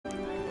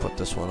put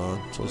this one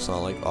on, so it's not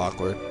like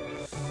awkward.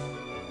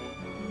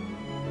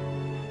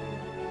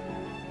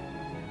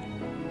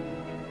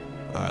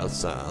 All right,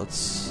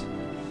 let's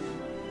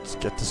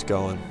get this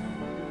going.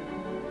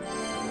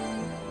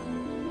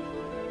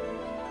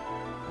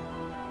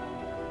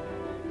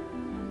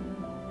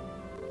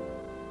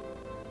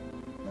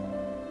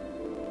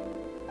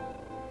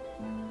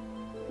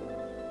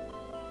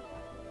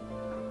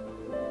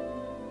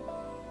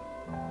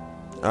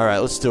 All right,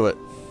 let's do it.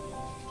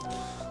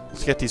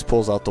 Let's get these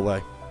pulls out the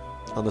way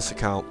on this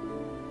account.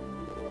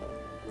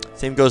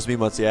 Same goes to me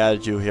once I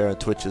added you here on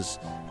Twitch as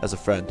a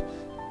friend.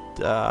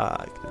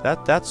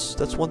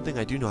 That's one thing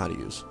I do know how to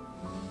use.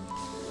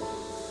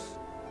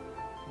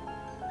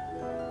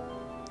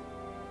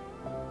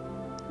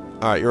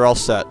 All right, you're all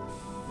set.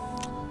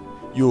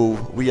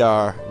 We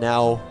are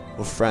now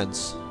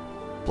friends,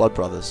 blood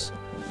brothers.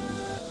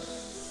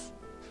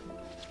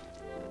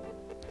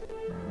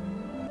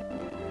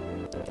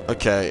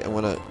 Okay, I'm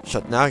gonna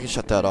now I can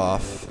shut that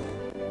off.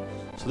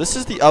 So this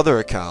is the other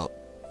account.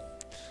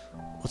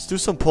 Let's do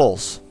some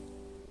pulls.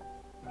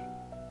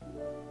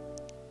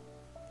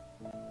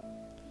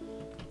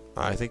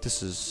 I think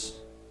this is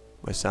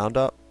my sound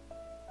up.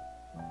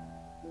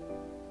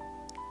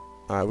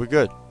 Alright, we're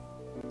good.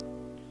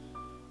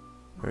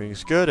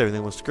 Everything's good,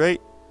 everything looks great.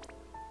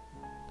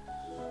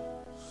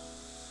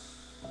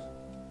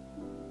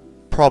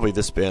 Probably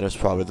this banner is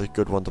probably the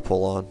good one to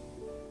pull on.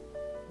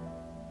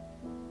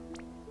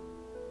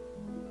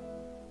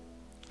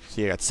 So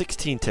you got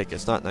 16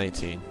 tickets, not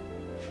 19.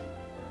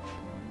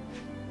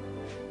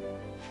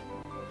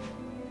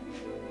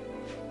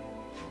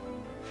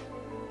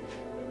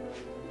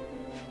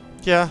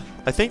 Yeah,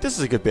 I think this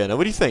is a good banner.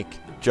 What do you think,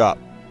 Jop?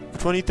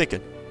 Which one are you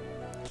thinking?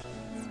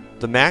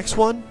 The max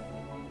one?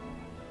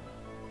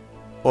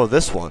 Or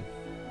this one?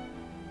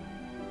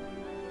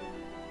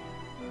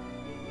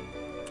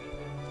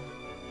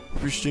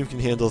 Every stream can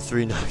handle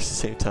 3 knocks at the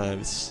same time.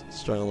 It's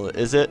struggling.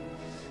 Is it?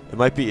 It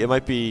might be.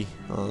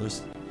 Oh,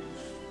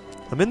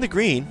 I'm in the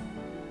green.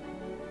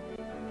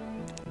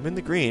 I'm in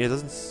the green. It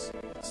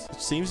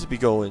seems to be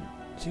going.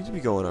 Seems to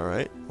be going all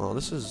right. Well,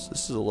 this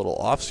is a little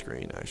off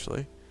screen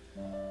actually.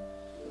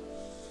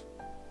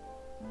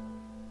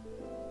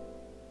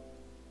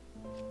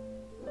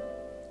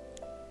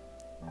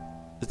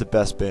 It's the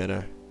best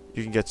banner.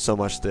 You can get so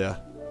much there.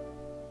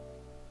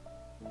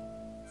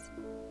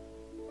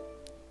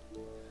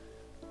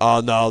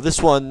 Oh no,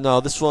 this one.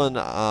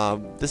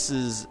 This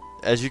is,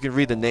 as you can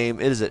read the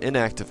name, it is an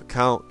inactive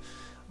account.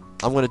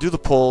 I'm gonna do the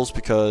pulls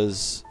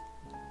because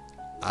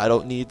I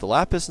don't need the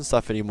lapis and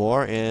stuff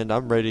anymore, and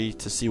I'm ready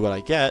to see what I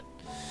get.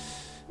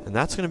 And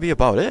that's gonna be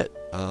about it.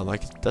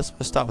 That's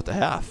gonna start with the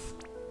half.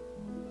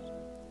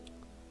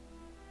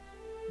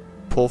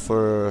 Pull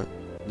for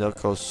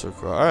Nelco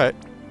Sucro. All right.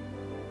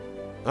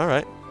 All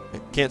right. I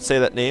can't say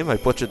that name. I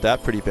butchered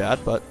that pretty bad,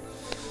 but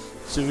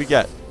let's see what we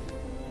get.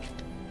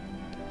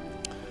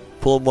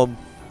 Pull them one.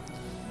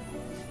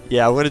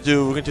 Yeah, we're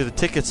gonna do the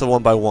tickets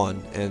one by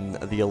one, and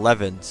the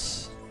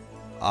 11s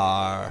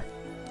are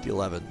the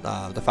 11.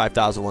 The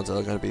 5,000 ones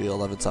are gonna be the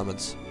 11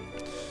 summons.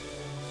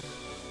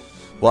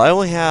 Well, I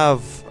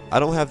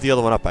don't have the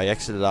other one up. I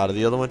exited out of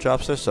the other one,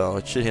 Dropster, so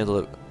it should handle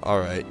it all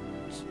right.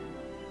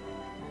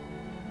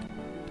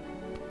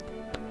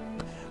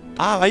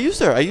 I used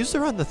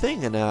her on the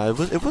thing, and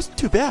it wasn't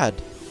too bad.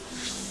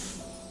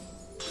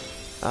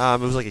 It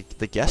was like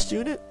the guest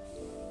unit.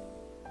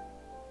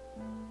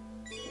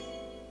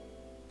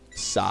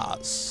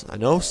 Saz. I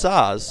know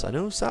Saz. I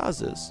know who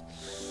Saz is.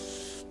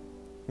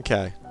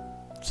 Okay.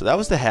 So that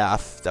was the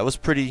half. That was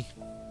pretty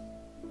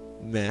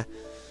meh.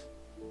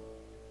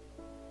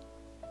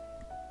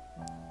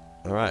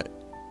 Alright.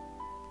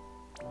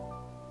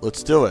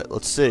 Let's do it.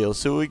 Let's see. Let's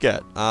see what we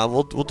get.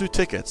 We'll do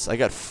tickets. I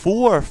got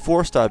 4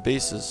 4-star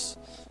bases.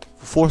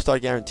 4-star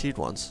guaranteed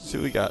ones. Let's see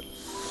what we got.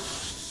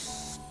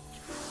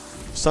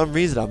 For some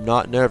reason, I'm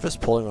not nervous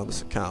pulling on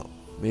this account.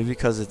 Maybe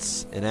because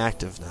it's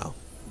inactive now.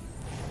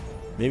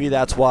 Maybe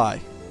that's why.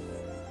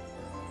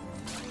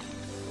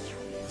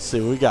 Let's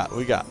see what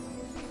we got.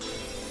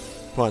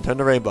 Come on, turn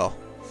the rainbow.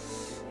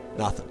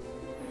 Nothing.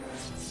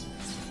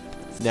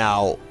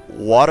 Now,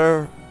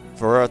 Water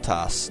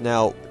Veritas.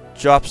 Now,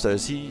 Dropster,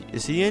 is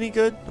he any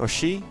good? Or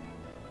she?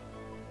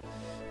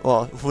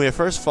 Well, when we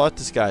first fought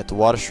this guy at the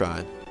Water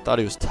Shrine, thought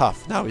he was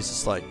tough. Now he's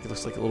just like, he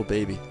looks like a little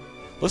baby.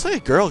 Looks like a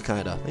girl,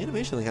 kinda. The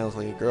animation kinda looks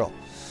like a girl.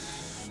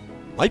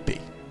 Might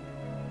be.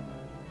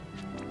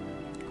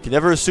 Can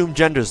never assume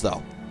genders,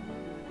 though.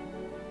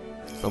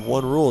 Number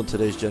one rule in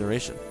today's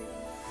generation.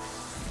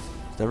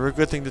 It's never a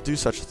good thing to do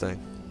such a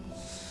thing.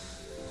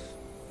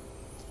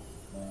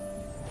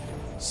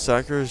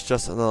 Sucker is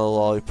just another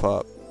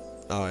lollipop.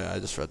 Oh yeah, I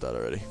just read that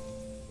already.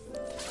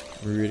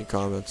 I'm reading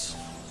comments.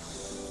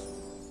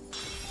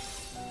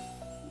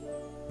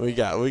 What we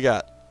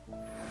got?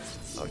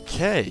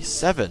 Okay,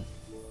 7.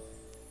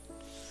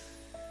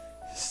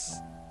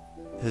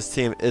 His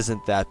team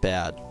isn't that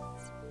bad.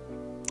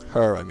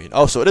 Her, I mean.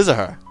 Oh, so it is a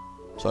her.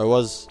 So I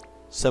was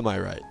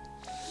semi-right.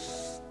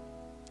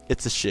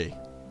 It's a she.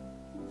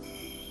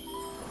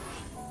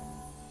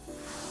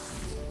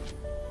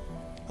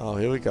 Oh,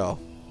 here we go.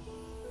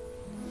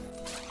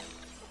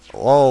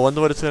 Oh, I wonder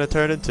what it's going to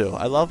turn into.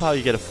 I love how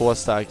you get a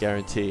 4-star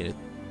guarantee and it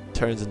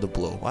turns into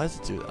blue. Why does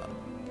it do that?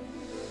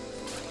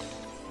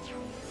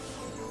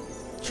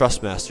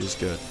 Trust Mastery is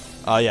good.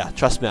 Oh, yeah.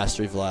 Trust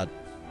Mastery, Vlad.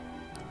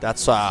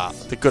 That's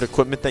the good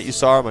equipment that you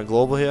saw on my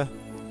global here.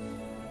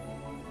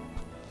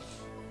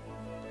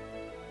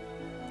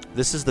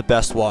 This is the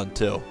best one,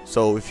 too.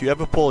 So, if you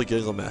ever pull a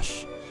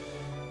Gilgamesh,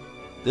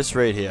 this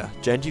right here,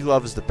 Genji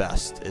Glove is the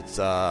best. It's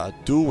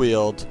dual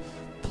wield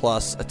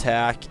plus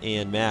attack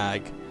and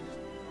mag,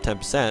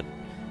 10%,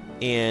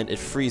 and it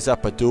frees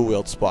up a dual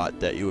wield spot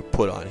that you would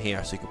put on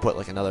here, so you can put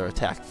like another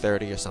attack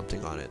 30 or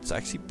something on it. It's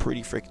actually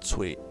pretty freaking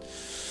sweet.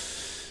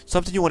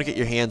 Something you want to get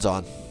your hands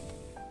on.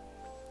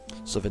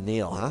 So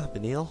Vanille, huh?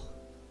 Vanille?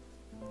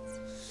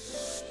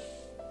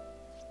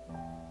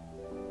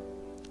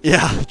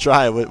 Yeah,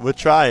 try it. We're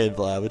trying,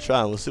 Vlad. We're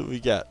trying. We'll see what we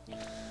get.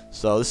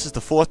 So this is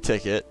the 4th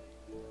ticket.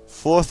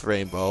 4th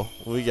rainbow.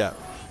 What we got?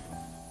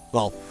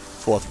 Well,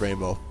 4th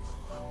rainbow.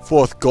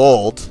 4th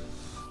gold.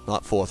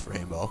 Not 4th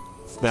rainbow.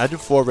 Imagine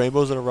 4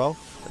 rainbows in a row.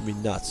 That'd be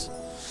nuts.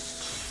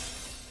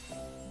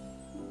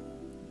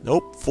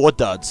 Nope. 4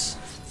 duds.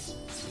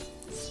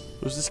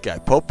 Who's this guy?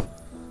 Pope?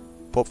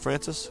 Pope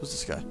Francis? Who's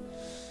this guy?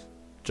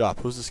 Drop.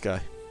 Who's this guy?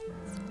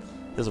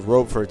 He has a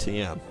robe for a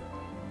TM.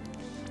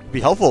 It'd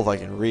be helpful if I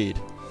can read.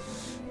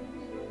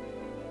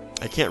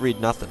 I can't read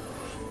nothing.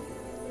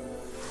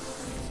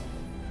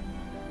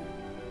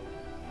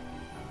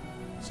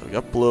 So we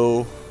got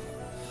blue.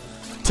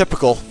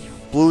 Typical.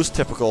 Blue's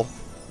typical.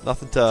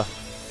 Nothing to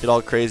get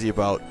all crazy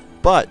about.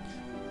 But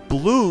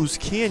blues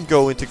can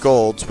go into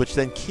golds, which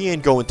then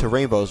can go into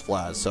rainbows,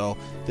 Vlad. So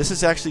this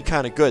is actually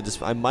kind of good.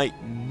 I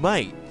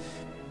might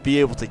be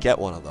able to get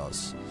one of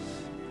those.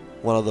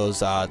 One of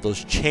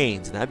those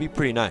chains, and that'd be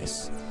pretty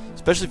nice.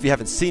 Especially if you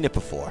haven't seen it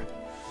before.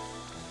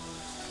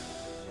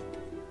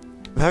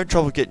 I'm having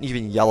trouble getting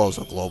even yellows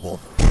on global.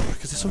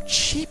 Because they're so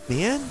cheap,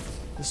 man.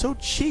 They're so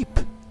cheap.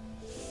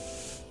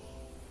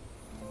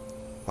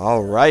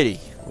 Alrighty.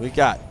 What we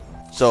got?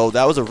 So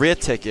that was a rare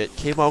ticket.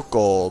 Came out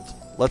gold.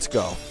 Let's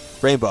go.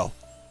 Rainbow.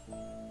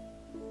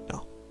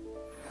 No.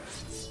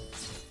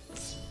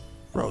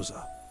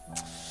 Rosa.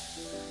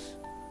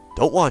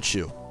 Don't want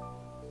you.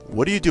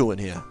 What are you doing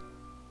here?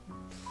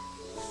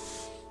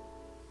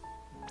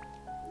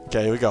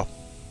 Okay, here we go.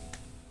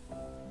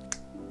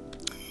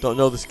 Don't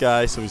know this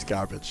guy, so he's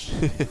garbage.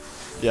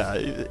 Yeah,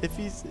 if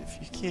you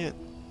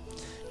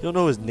don't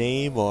know his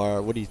name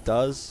or what he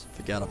does,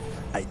 forget him.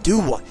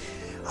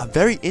 I'm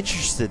very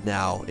interested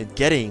now in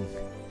getting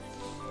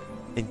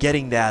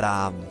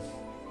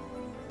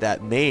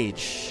that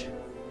mage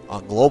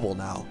on global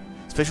now,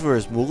 especially for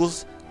his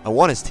Moogles. I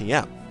want his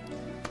TM.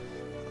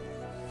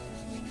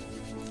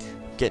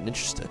 Getting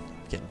interested.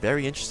 Getting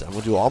very interested. I'm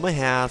gonna do all my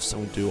halves.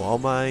 I'm gonna do all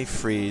my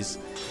frees,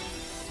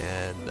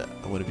 and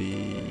I'm gonna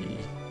be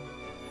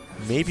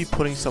maybe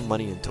putting some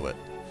money into it.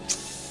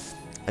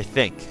 I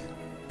think,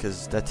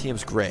 because that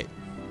TM's great.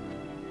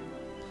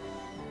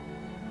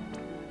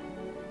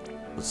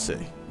 Let's see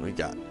what we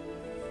got.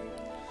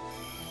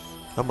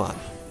 Come on.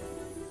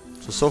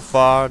 So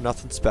far,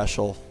 nothing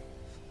special.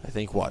 I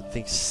think what? I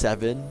think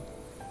 7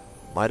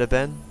 might have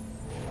been.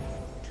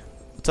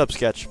 What's up,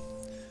 Sketch?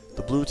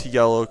 The blue to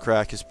yellow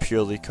crack is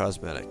purely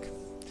cosmetic.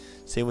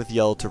 Same with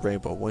yellow to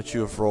rainbow. Once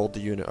you have rolled the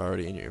unit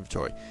already in your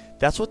inventory.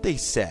 That's what they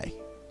say.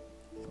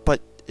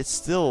 But it's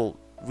still,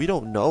 we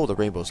don't know the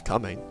rainbow's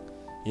coming.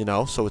 You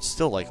know? So it's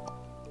still like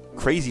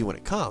crazy when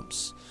it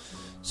comes.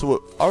 So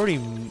it already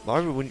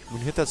when you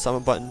hit that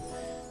summon button,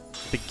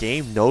 the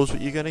game knows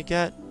what you're going to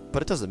get.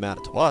 But it doesn't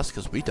matter to us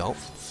because we don't.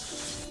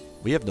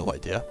 We have no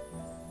idea.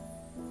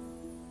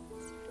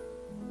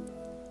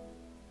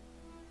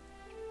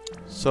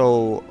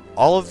 So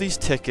all of these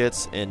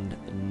tickets and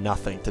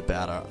nothing to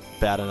bat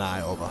an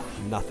eye over.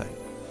 Nothing.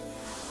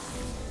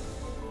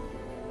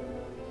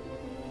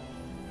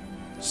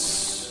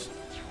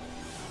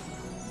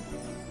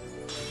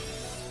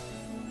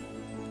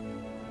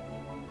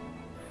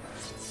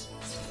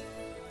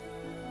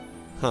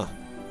 Huh.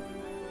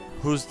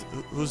 Who's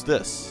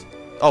this?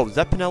 Oh, is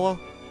that Pinello?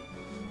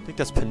 I think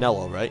that's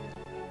Pinello, right?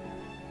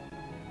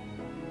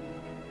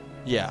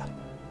 Yeah.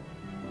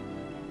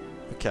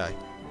 Okay.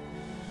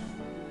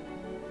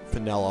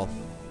 Pinello.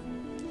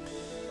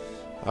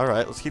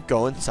 Alright, let's keep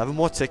going. 7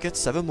 more tickets,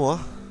 7 more.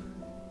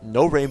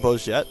 No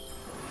rainbows yet.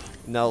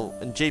 Now,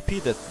 in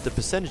JP, the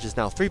percentage is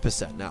now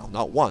 3% now,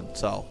 not 1,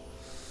 so.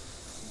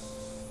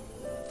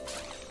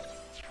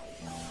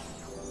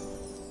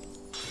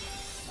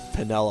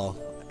 Pinello.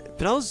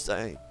 Pinello's...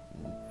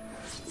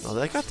 Oh,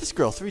 I got this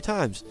girl 3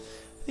 times.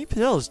 I think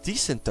Pinello's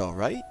decent, though,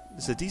 right?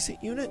 It's a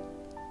decent unit?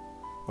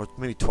 Or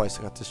maybe twice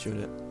I got this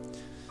unit.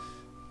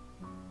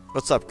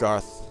 What's up,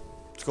 Garth?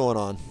 What's going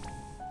on?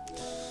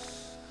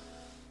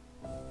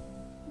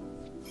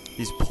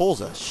 These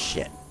pulls are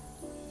shit.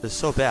 They're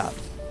so bad.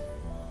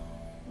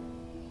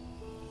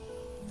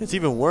 It's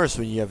even worse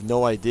when you have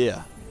no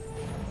idea.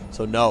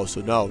 So no,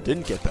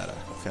 didn't get better.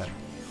 Okay.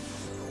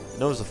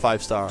 No, it's a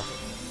 5-star.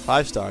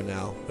 5-star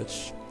now,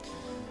 which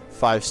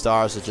 5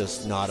 stars are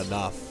just not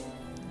enough.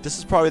 This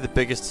is probably the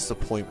biggest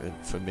disappointment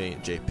for me in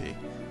JP.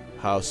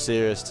 How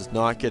Sirius does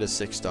not get a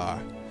 6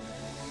 star.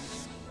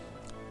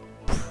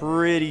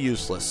 Pretty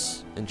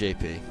useless in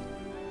JP.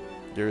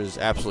 There is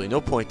absolutely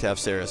no point to have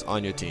Sirius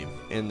on your team.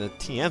 And the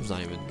TM's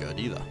not even good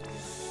either.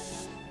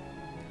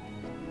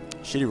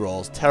 Shitty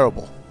rolls.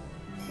 Terrible.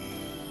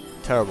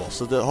 Terrible.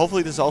 So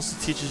hopefully this also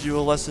teaches you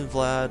a lesson,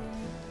 Vlad.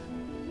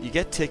 You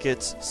get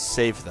tickets,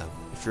 save them.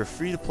 If you're a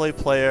free-to-play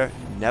player,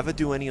 never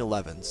do any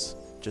 11s.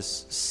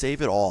 Just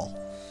save it all.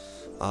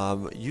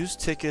 Use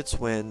tickets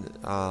when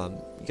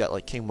you got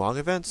like King Mog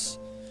events.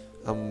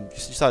 You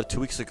started 2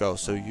 weeks ago,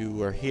 so you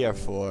were here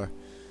for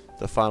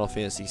the Final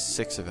Fantasy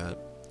VI event.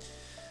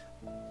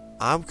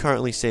 I'm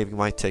currently saving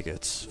my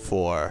tickets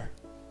for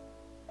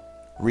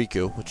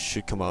Riku, which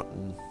should come out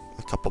in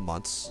a couple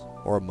months,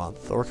 or a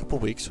month, or a couple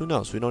weeks. Who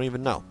knows? We don't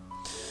even know.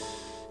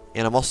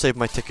 And I'm also saving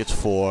my tickets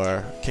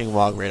for King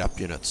Mog rate up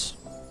units,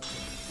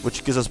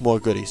 which gives us more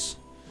goodies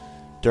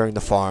during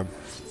the farm.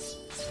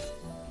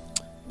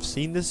 I've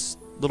seen this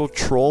little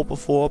troll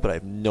before, but I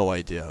have no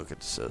idea how good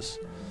this is.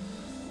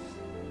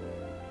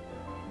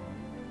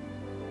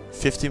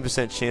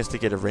 15% chance to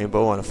get a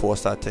rainbow on a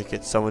 4-star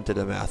ticket. Someone did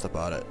the math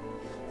about it.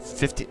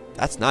 50.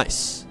 That's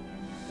nice.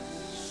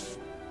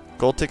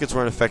 Gold tickets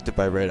weren't affected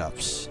by rate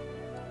ups.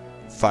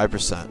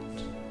 5%.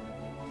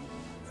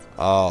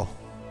 Oh.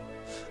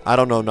 I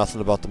don't know nothing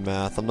about the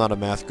math. I'm not a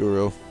math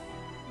guru.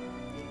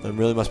 I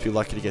really must be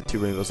lucky to get 2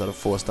 rainbows out of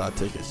 4-star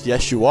tickets.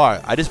 Yes, you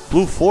are. I just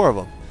blew 4 of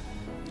them.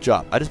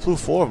 Job. I just blew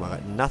 4 of them. I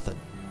got nothing.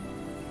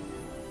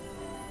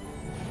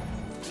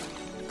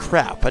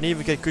 Crap. I didn't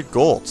even get good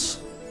golds.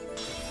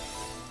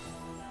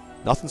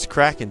 Nothing's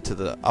cracking to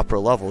the upper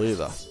level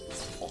either.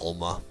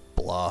 Alma.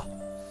 Blah.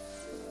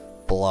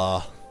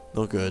 Blah.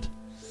 No good.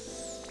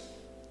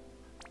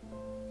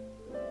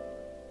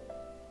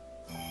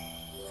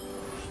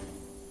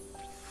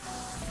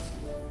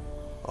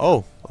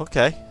 Oh,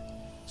 okay.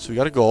 So we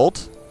got a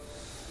gold.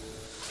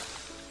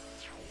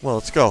 Well,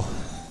 let's go.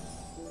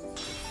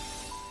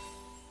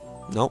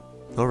 Nope,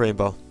 no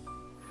rainbow.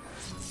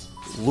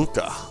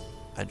 Luca.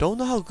 I don't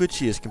know how good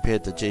she is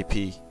compared to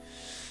JP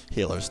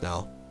healers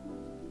now.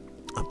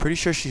 I'm pretty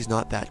sure she's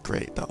not that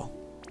great, though.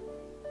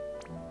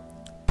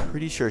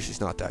 Pretty sure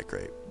she's not that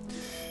great.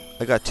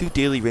 I got 2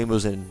 daily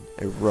rainbows in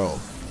a row.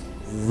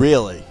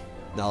 Really?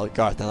 Now,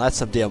 God, now that's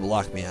some damn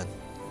luck, man.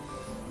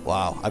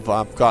 Wow, I've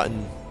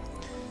gotten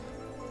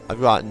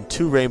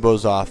 2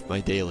 rainbows off my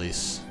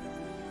dailies.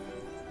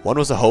 One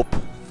was a hope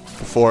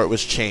before it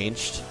was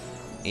changed,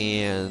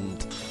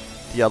 and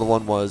the other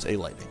one was a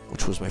lightning,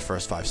 which was my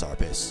first 5-star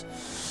base.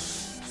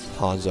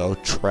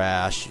 Hanzo,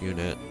 trash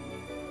unit.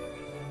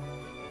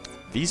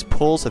 These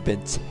pulls have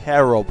been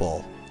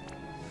terrible.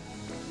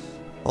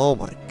 Oh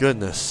my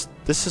goodness.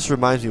 This just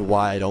reminds me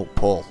why I don't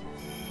pull.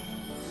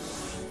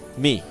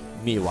 Me,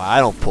 why I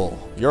don't pull.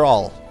 You're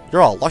all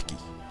lucky.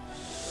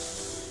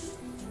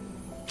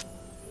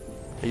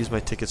 I used my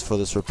tickets for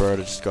this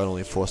Roberta, just got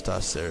only 4-star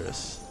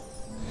series.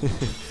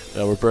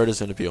 Now Roberta's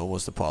going to be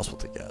almost impossible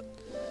to get.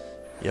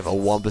 You have a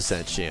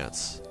 1%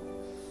 chance.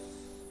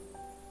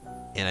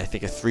 And I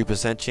think a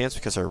 3% chance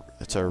because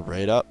it's our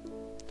rate up.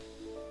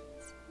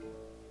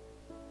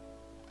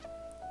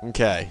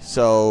 Okay,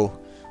 so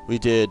we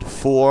did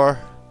 4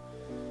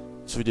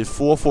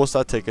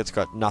 4-star tickets,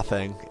 got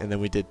nothing, and then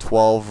we did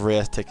 12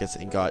 rare tickets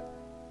and got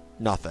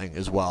nothing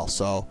as well.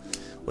 So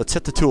let's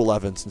hit the 2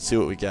 11s and see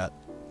what we get.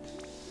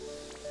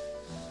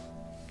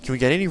 Can we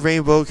get any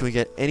rainbow? Can we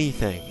get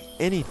anything?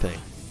 Anything.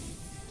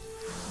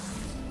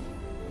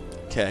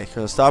 Okay,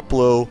 gonna start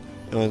blue,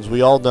 and as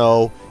we all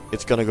know,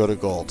 it's gonna go to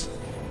gold.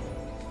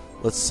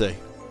 Let's see.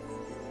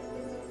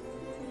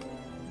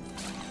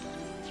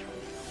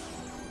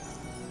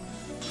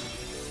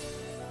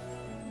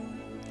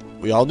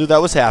 We all knew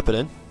that was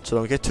happening, so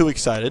don't get too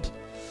excited.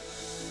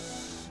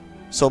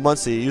 So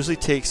Muncie, it usually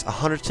takes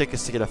 100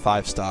 tickets to get a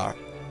 5-star.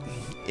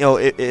 You know,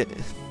 it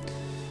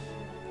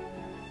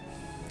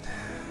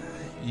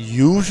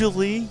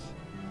usually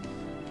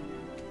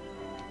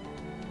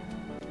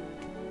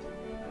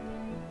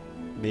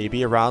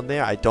maybe around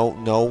there. I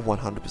don't know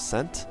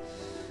 100%.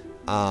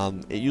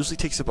 It usually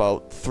takes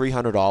about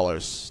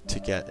 $300 to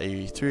get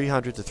a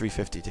 $300 to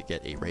 $350 to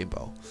get a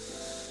rainbow.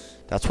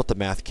 That's what the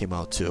math came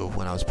out to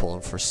when I was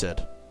pulling for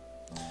Sid.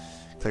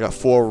 I got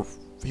 4.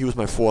 He was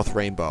my 4th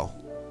rainbow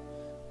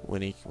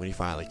when he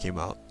finally came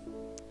out.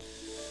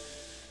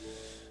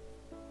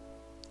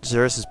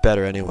 Xerus is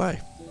better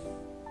anyway.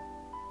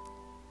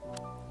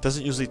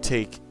 Doesn't usually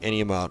take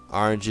any amount.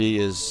 RNG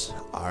is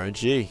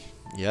RNG.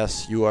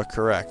 Yes, you are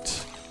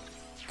correct.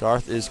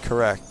 Garth is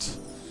correct.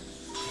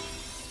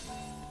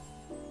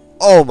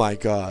 Oh my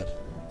god.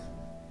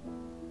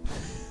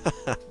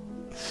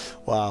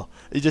 Wow.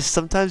 You just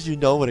sometimes you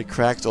know when it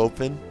cracks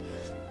open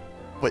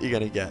what you're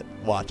gonna get.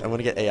 Watch, I'm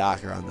gonna get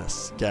Ayaka on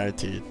this.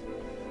 Guaranteed.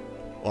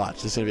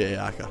 Watch, this is gonna be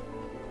Ayaka.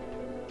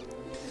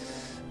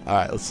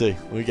 Alright, let's see.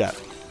 What we got?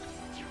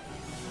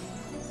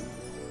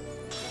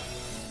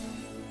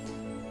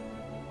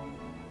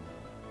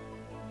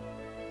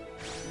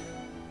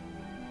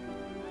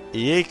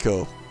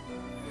 Ieko.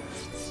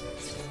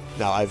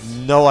 Now, I have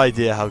no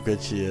idea how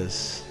good she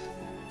is.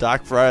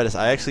 Doc Brightus,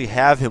 I actually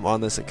have him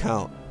on this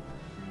account.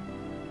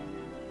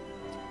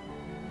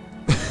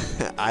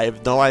 I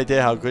have no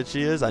idea how good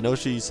she is. I know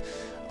she's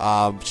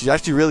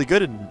actually really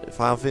good in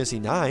Final Fantasy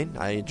IX.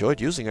 I enjoyed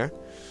using her.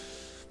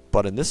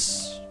 But in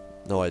this,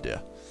 no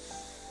idea.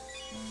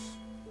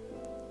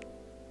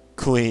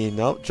 Queen,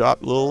 nope,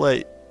 dropped a little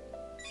late.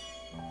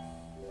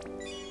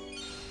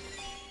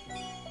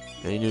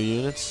 Any new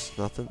units?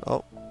 Nothing.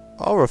 Oh,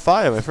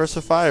 Rafia, my first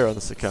Rafia on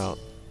this account.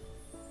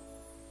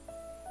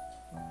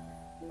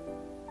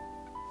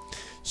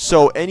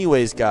 So,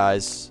 anyways,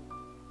 guys,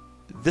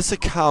 this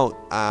account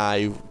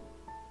I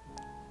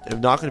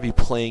am not going to be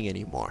playing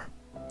anymore.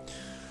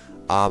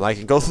 I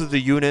can go through the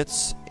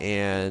units,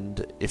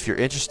 and if you're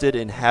interested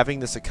in having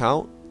this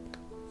account,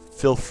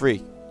 feel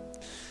free.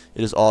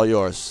 It is all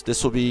yours.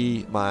 This will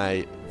be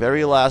my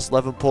very last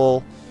 11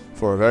 pull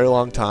for a very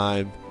long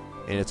time,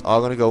 and it's all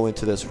going to go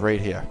into this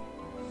right here.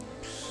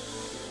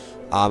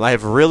 I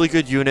have really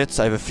good units.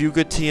 I have a few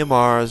good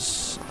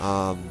TMRs.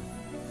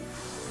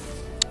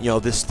 You know,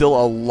 there's still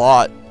a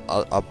lot,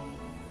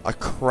 a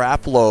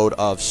crap load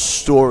of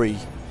story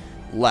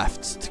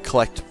left to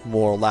collect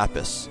more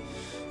lapis.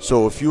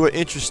 So if you are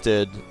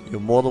interested, you're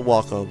more than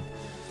welcome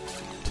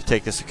to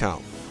take this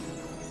account.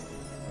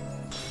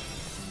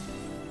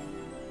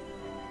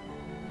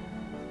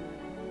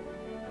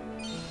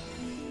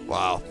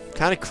 Wow,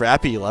 kind of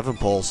crappy 11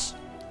 pulls.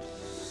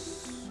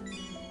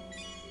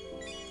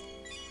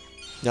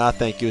 Nah,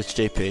 thank you, it's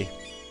JP.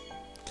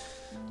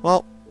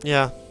 Well,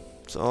 yeah.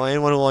 So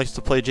anyone who likes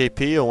to play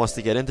JP or wants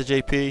to get into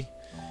JP,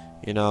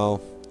 you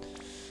know,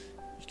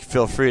 you can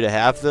feel free to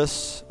have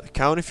this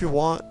account if you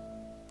want.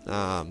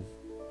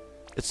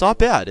 It's not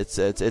bad. It's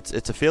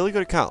a fairly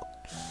good account.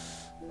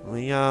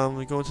 We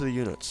go into the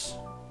units.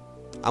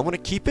 I'm gonna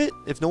keep it.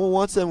 If no one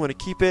wants it, I'm gonna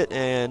keep it,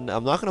 and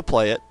I'm not gonna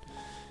play it.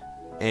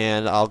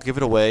 And I'll give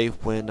it away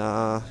when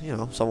you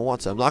know, someone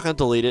wants it. I'm not gonna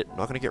delete it. I'm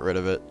not gonna get rid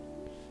of it.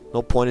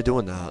 No point in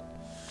doing that.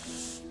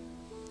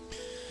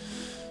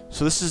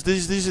 So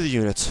these are the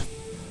units.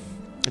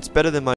 It's better than my